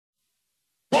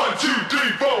3,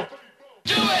 4.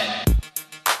 Do it!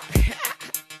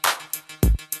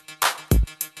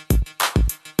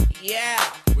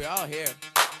 Yeah, we're all here.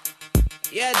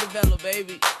 Yeah, develop,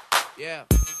 baby. Yeah.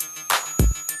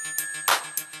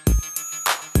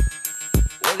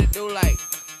 What it do like?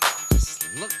 Just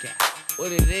look at it.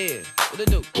 What it is. What it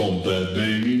do? Bump that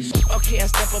bass. Okay, I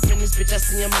step up in this bitch, I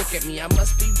see him look at me. I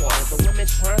must be water. The women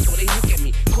trying, so they look at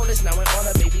me. Call this now and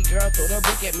order, baby girl, throw the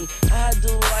book at me. I do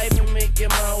life and make it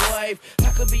my wife. I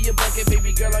could be your blanket,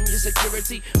 baby girl, I'm your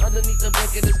security. Underneath the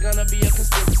blanket, it's gonna be a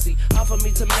conspiracy. Offer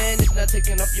me to manage, not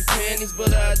taking off your panties,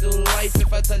 but I do life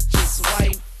if I touch his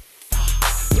wife.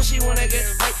 But she wanna get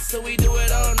right, so we do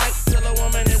it all night till a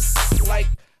woman is like,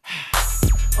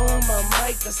 on my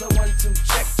mic, that's a 1-2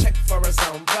 check for a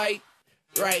sound bite.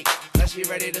 Right, now she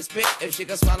ready to spit. If she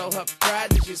can swallow her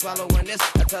pride, then she swallowing this.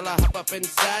 I tell her hop up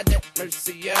inside that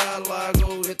mercy, yeah, Allah,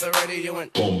 go hit the radio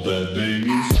and bump that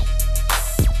bass.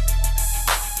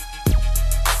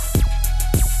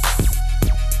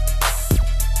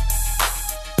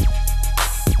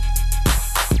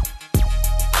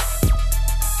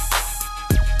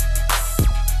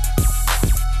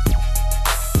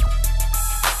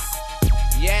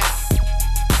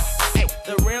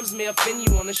 may offend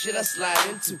you on the shit I slide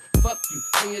into. Fuck you,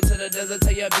 send you to the desert,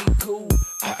 tell you be cool.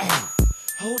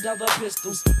 Hold out the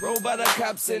pistols, roll by the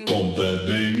cops and bump that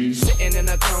bass. Sitting in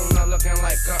a corner, looking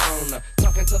like a owner.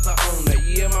 Talking to the owner,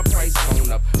 yeah, my price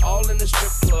gone up. All in the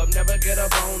strip club, never get a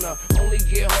boner. Only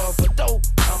get hard for dope,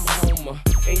 I'm Homer.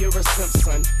 And you're a simp,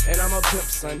 son, and I'm a pimp,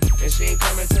 son. And she ain't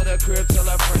coming to the crib till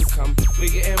her friend come. We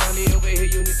getting money over here,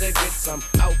 you need to get some.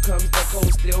 Out comes the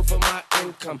cold steel for my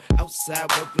income. Outside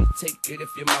where we take it if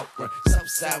your mouth run.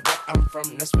 Southside where I'm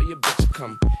from, that's where your bitch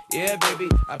come. Yeah, baby,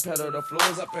 I pedal the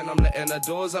floors up and I'm letting the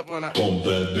doors up when I bump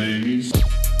that bass.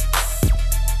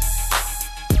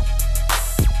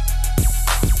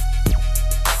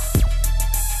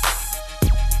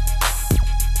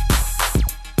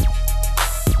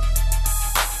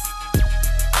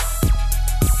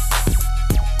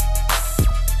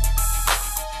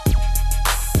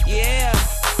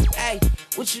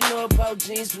 What you know about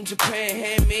jeans from Japan?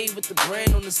 Handmade with the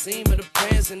brand on the seam of the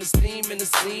pants. And the steam in the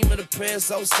seam of the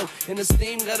pants also. And the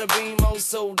steam got a beam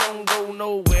also. Don't go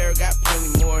nowhere. Got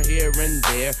plenty more here and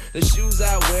there. The shoes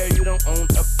I wear, you don't own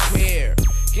a pair.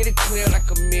 Get it clear like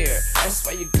a mirror. That's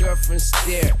why your girlfriend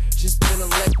stare. She's been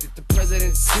elected, the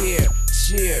president's here.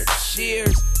 Cheers,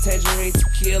 cheers. Tangerine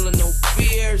tequila, no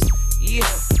beers. Yeah,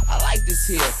 I like this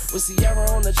here. With Sierra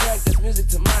on the track, that's music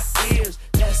to my ears.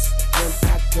 That's when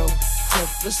I go to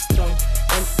the store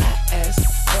and I ask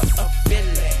for a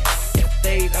fillet. If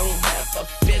they don't have a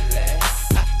fillet,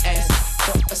 I ask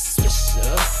for a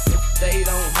swisher. If they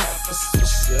don't have a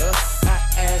swisher, I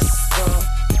ask for.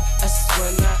 That's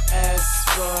when I ask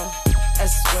for.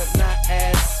 That's when I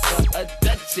ask for a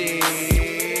Dutchie.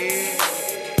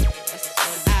 That's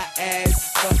when I ask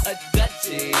for a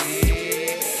Dutchie.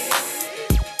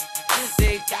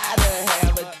 They gotta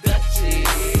have a Dutchie.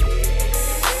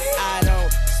 I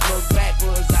don't smoke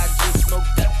backwards, I just smoke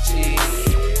Dutchie.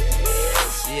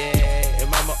 Yeah, and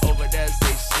mama over there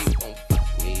say she gon' fuck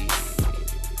me.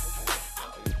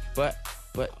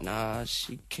 But nah,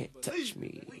 she can't touch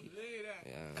me.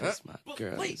 Yeah, cause my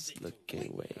girl is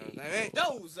looking way.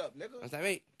 Those up, nigga. What's that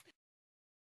mean?